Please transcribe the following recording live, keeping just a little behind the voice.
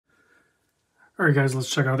All right, guys, let's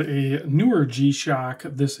check out a newer G-Shock.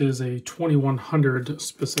 This is a 2100,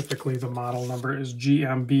 specifically the model number is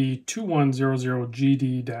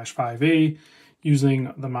GMB2100GD-5A, using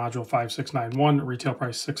the module 5691, retail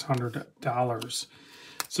price $600.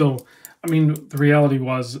 So, I mean, the reality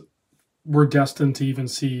was we're destined to even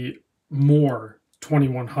see more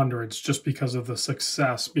 2100s just because of the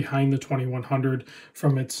success behind the 2100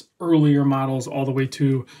 from its earlier models all the way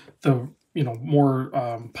to the more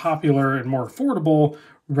popular and more affordable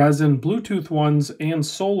resin Bluetooth ones and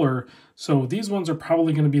solar. So these ones are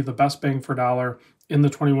probably going to be the best bang for dollar in the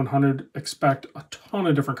 2100. Expect a ton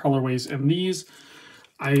of different colorways in these.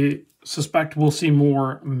 I suspect we'll see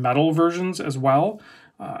more metal versions as well.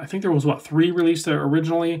 I think there was, 3 released there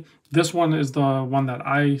originally. This one is the one that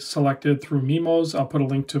I selected through Mimo's. I'll put a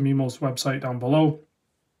link to Mimo's website down below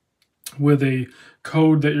with a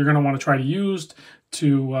code that you're going to want to try to use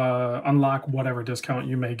to unlock whatever discount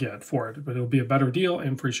you may get for it. But it'll be a better deal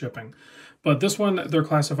and free shipping. But this one they're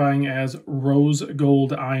classifying as rose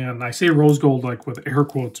gold ion. I say rose gold like with air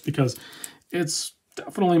quotes because it's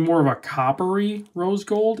definitely more of a coppery rose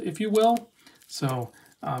gold, if you will. So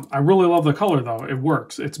I really love the color, though. It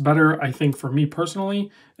works. It's better, I think, for me personally,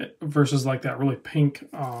 versus like that really pink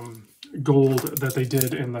gold that they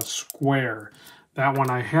did in the square. That one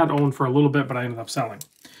I had owned for a little bit, but I ended up selling.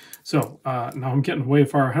 So now I'm getting way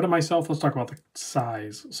far ahead of myself. Let's talk about the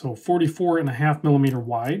size. So 44.5mm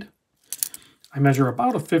wide. I measure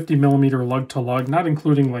about a 50mm lug to lug, not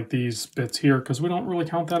including like these bits here, because we don't really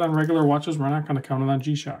count that on regular watches. We're not going to count it on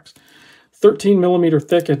G-Shocks. 13mm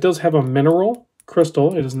thick. It does have a mineral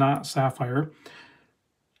crystal. It is not sapphire.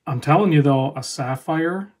 I'm telling you though, a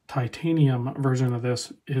sapphire titanium version of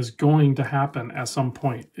this is going to happen at some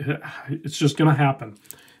point. It's just going to happen.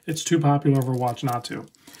 It's too popular of a watch not to.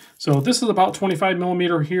 So this is about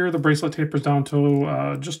 25mm here. The bracelet tapers down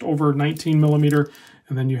to just over 19mm.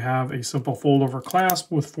 And then you have a simple fold-over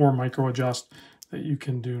clasp with 4 micro adjust that you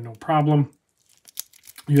can do no problem.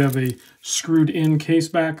 You have a screwed-in case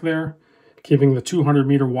back there, keeping the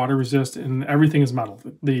 200-meter water resist, and everything is metal.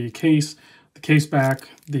 The case back,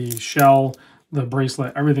 the shell, the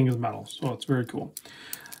bracelet, everything is metal. So it's very cool.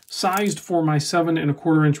 Sized for my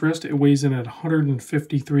 7¼ wrist, it weighs in at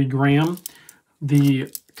 153 grams.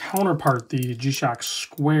 The counterpart, the G-Shock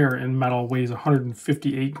Square in metal, weighs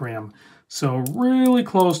 158 grams. So really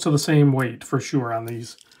close to the same weight for sure on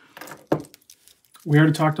these. We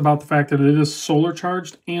already talked about the fact that it is solar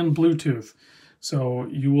charged and Bluetooth. So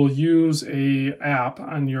you will use a app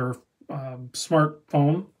on your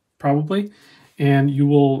smartphone probably, and you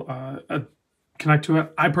will connect to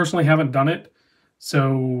it. I personally haven't done it,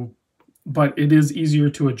 but it is easier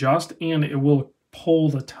to adjust, and it will pull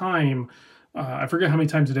the time. I forget how many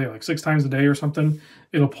times a day, like 6 times a day or something.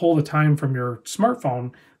 It'll pull the time from your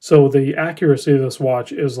smartphone. So the accuracy of this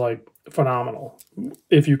watch is like phenomenal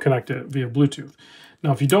if you connect it via Bluetooth.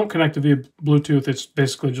 Now, if you don't connect it via Bluetooth, it's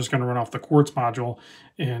basically just going to run off the quartz module,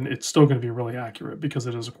 and it's still going to be really accurate because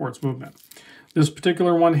it is a quartz movement. This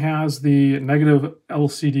particular one has the negative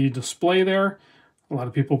LCD display there. A lot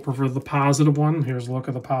of people prefer the positive one. Here's a look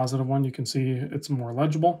at the positive one. You can see it's more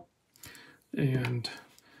legible.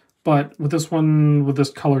 But with this one, with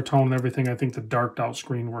this color tone and everything, I think the darked out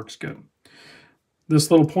screen works good.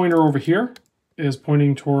 This little pointer over here is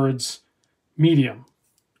pointing towards medium,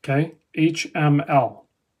 okay? HML.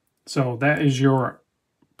 So that is your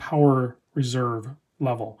power reserve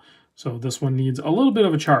level. So this one needs a little bit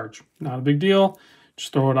of a charge. Not a big deal.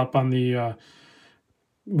 Just throw it up on the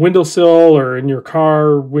windowsill or in your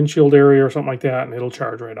car windshield area or something like that, and it'll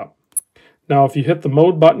charge right up. Now, if you hit the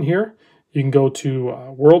mode button here, you can go to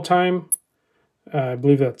world time. I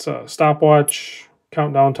believe that's stopwatch,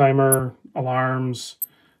 countdown timer, alarms,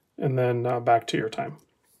 and then back to your time.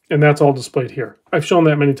 And that's all displayed here. I've shown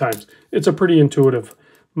that many times. It's a pretty intuitive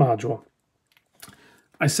module.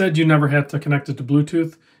 I said you never had to connect it to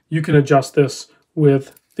Bluetooth. You can adjust this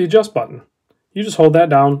with the adjust button. You just hold that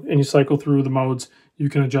down and you cycle through the modes. You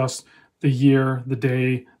can adjust the year, the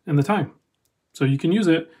day, and the time. So you can use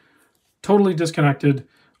it totally disconnected,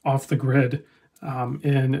 off the grid,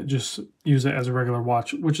 and just use it as a regular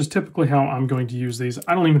watch, which is typically how I'm going to use these.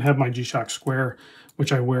 I don't even have my G-Shock Square,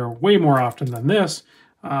 which I wear way more often than this,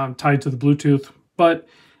 tied to the Bluetooth, but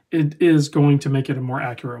it is going to make it a more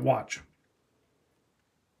accurate watch.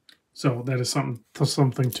 So that is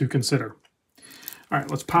something to consider. All right,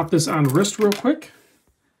 let's pop this on wrist real quick,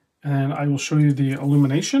 and I will show you the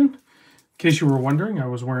illumination. In case you were wondering, I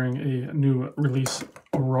was wearing a new release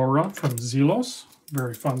Aurora from Zelos.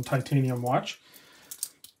 Very fun titanium watch.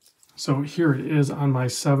 So here it is on my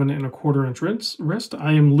 7¼ wrist.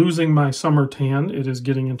 I am losing my summer tan. It is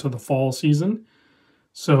getting into the fall season.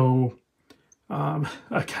 So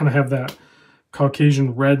I kind of have that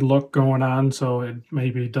Caucasian red look going on, so it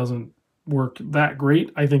maybe doesn't work that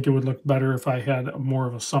great. I think it would look better if I had more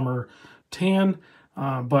of a summer tan.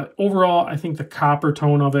 But overall, I think the copper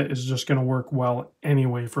tone of it is just going to work well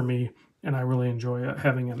anyway for me. And I really enjoy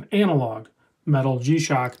having an analog metal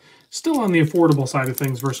G-Shock, still on the affordable side of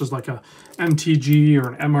things versus like a MTG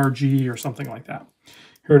or an MRG or something like that.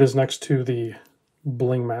 Here it is next to the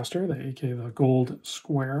Bling Master, aka the gold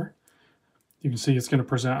square. You can see it's going to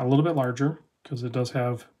present a little bit larger because it does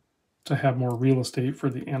have to have more real estate for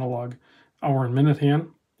the analog hour and minute hand.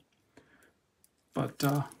 But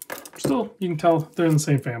still, you can tell they're in the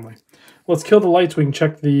same family. Let's kill the lights. We can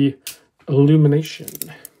check the illumination.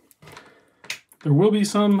 There will be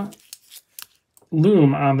some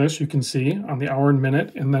lume on this, you can see, on the hour and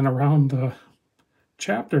minute, and then around the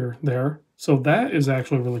chapter there. So that is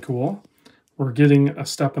actually really cool. We're getting a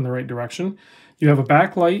step in the right direction. You have a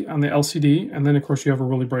backlight on the LCD, and then of course you have a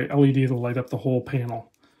really bright LED to light up the whole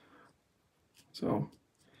panel. So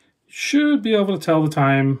you should be able to tell the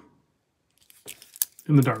time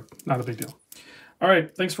in the dark. Not a big deal. All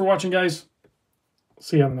right, thanks for watching, guys.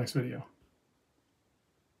 See you on the next video.